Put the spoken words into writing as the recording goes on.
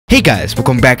Hey guys,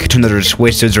 welcome back to another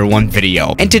Successor 1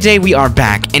 video, and today we are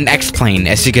back in X-Plane,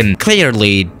 as you can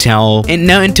clearly tell. And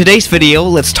now in today's video,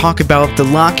 let's talk about the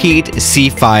Lockheed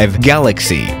C-5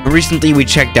 Galaxy. Recently we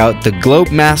checked out the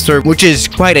Globemaster, which is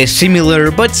quite a similar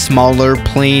but smaller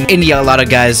plane, and yeah, a lot of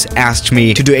guys asked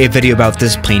me to do a video about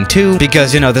this plane too,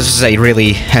 because, you know, this is a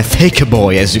really thick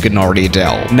boy, as you can already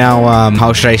tell. Now,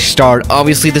 how should I start?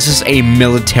 Obviously, this is a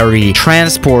military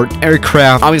transport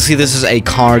aircraft. Obviously, this is a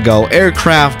cargo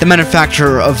aircraft. The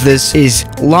manufacturer of this is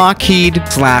Lockheed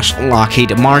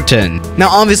Martin. Now,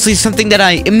 obviously, something that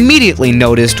I immediately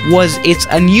noticed was its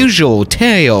unusual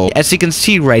tail. As you can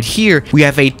see right here, we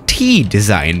have a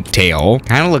T-design tail.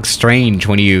 Kind of looks strange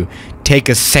when you take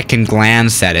a second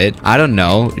glance at it. I don't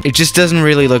know. It just doesn't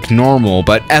really look normal,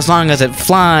 but as long as it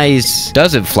flies...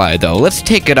 Does it fly, though? Let's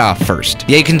take it off first.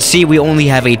 Yeah, you can see we only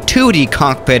have a 2D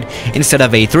cockpit instead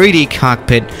of a 3D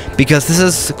cockpit because this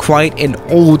is quite an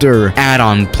older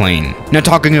add-on plane. Now,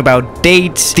 talking about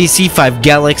dates, the C-5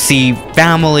 Galaxy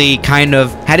family kind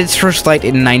of had its first flight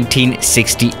in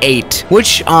 1968,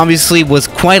 which obviously was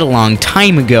quite a long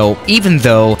time ago, even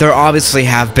though there obviously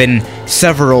have been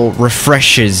several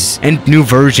refreshes and new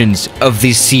versions of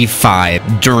the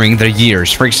C-5 during the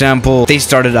years. For example, they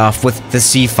started off with the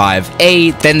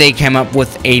C-5A, then they came up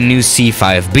with a new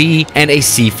C-5B and a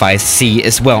C-5C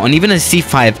as well, and even a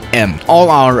C-5M. All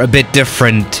are a bit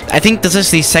different. I think this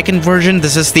is the second version.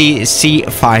 This is the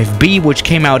C-5B, which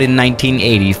came out in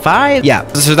 1985. Yeah,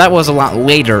 so that was a lot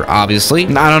later, obviously.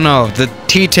 I don't know, the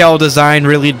T-tail design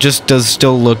really just does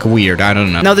still look weird. I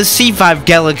don't know. Now, the C-5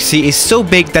 Galaxy is so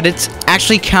big that it's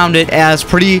actually counted as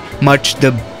pretty much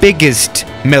the biggest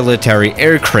military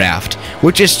aircraft,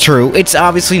 which is true. It's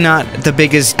obviously not the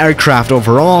biggest aircraft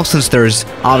overall, since there's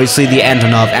obviously the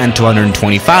Antonov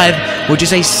An-225, which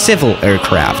is a civil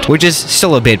aircraft, which is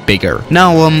still a bit bigger.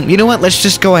 Now, you know what? Let's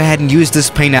just go ahead and use this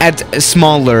plane at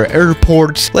smaller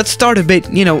airports. Let's start a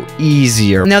bit, you know,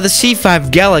 easier. Now, the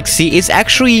C-5 Galaxy is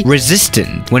actually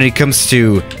resistant when it comes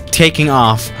to taking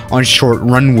off on short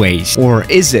runways. Or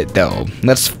is it, though?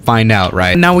 Let's find out,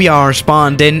 right? Now we are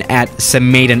spawned in at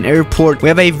Maiden Airport. We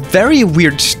have a very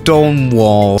weird stone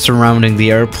wall surrounding the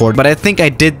airport, but I think I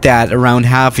did that around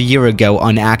half a year ago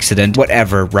on accident.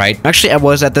 Whatever, right? Actually, I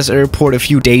was at this airport a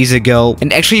few days ago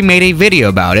and actually made a video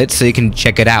about it, so you can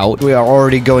check it out. We are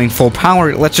already going full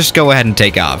power. Let's just go ahead and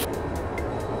take off.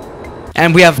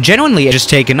 And we have genuinely just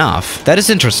taken off. That is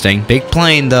interesting. Big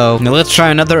plane, though. Now let's try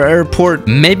another airport.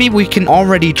 Maybe we can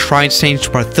already try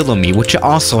St. Bartholomew, which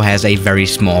also has a very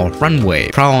small runway.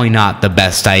 Probably not the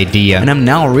best idea. And I'm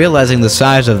now realizing the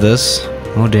size of this.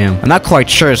 Oh, damn. I'm not quite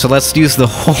sure, so let's use the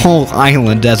whole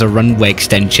island as a runway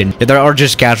extension. There are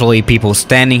just casually people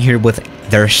standing here with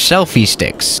their selfie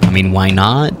sticks. I mean, why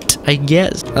not? I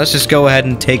guess. Let's just go ahead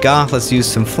and take off. Let's use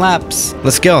some flaps.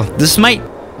 Let's go. This might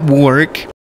work.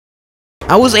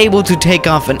 I was able to take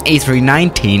off an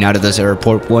A319 out of this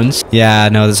airport once. Yeah,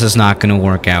 no, this is not gonna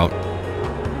work out.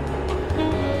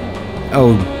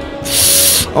 Oh,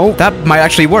 that might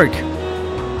actually work.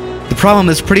 The problem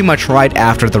is pretty much right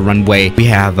after the runway, we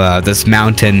have this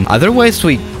mountain. Otherwise,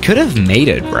 we could have made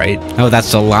it, right? Oh,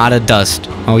 that's a lot of dust.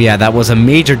 Oh yeah, that was a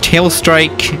major tail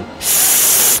strike.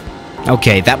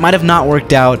 Okay, that might have not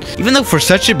worked out. Even though for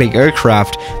such a big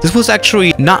aircraft, this was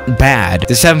actually not bad.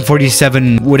 The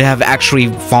 747 would have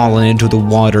actually fallen into the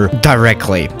water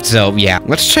directly. So yeah,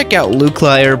 let's check out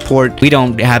Lukla Airport. We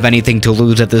don't have anything to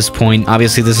lose at this point.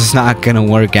 Obviously, this is not gonna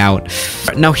work out.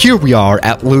 Now here we are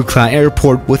at Lukla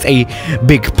Airport with a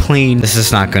big plane. This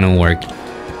is not gonna work.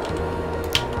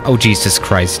 Oh, Jesus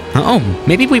Christ. Oh,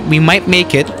 maybe we might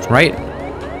make it, right?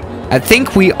 I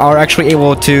think we are actually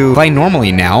able to fly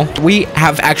normally now. We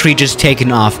have actually just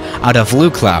taken off out of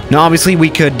Lukla. Now, obviously, we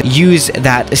could use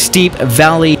that steep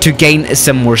valley to gain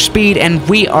some more speed, and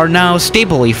we are now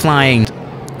stably flying.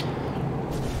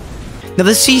 Now,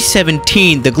 the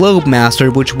C-17, the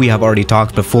Globemaster, which we have already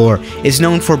talked before, is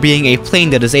known for being a plane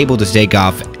that is able to take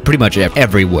off pretty much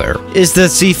everywhere. Is the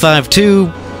C-5 too?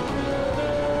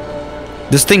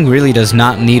 This thing really does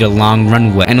not need a long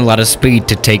runway and a lot of speed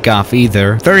to take off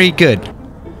either. Very good.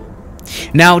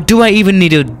 Now, do I even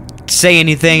need to say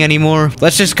anything anymore?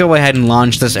 Let's just go ahead and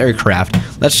launch this aircraft.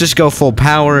 Let's just go full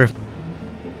power.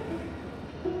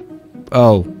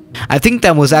 Oh. I think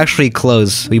that was actually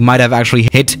close. We might have actually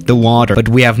hit the water, but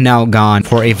we have now gone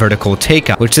for a vertical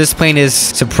takeoff, which this plane is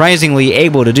surprisingly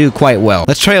able to do quite well.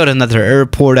 Let's try out another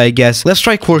airport, I guess. Let's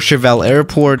try Courchevel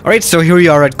Airport. Alright, so here we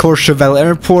are at Courchevel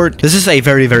Airport. This is a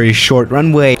very, very short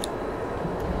runway.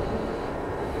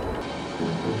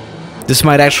 this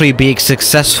might actually be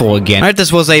successful again. Alright,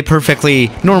 this was a perfectly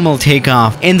normal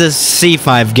takeoff in the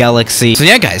C-5 Galaxy. So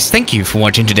yeah guys, thank you for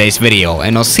watching today's video,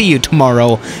 and I'll see you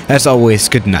tomorrow. As always,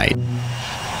 good night.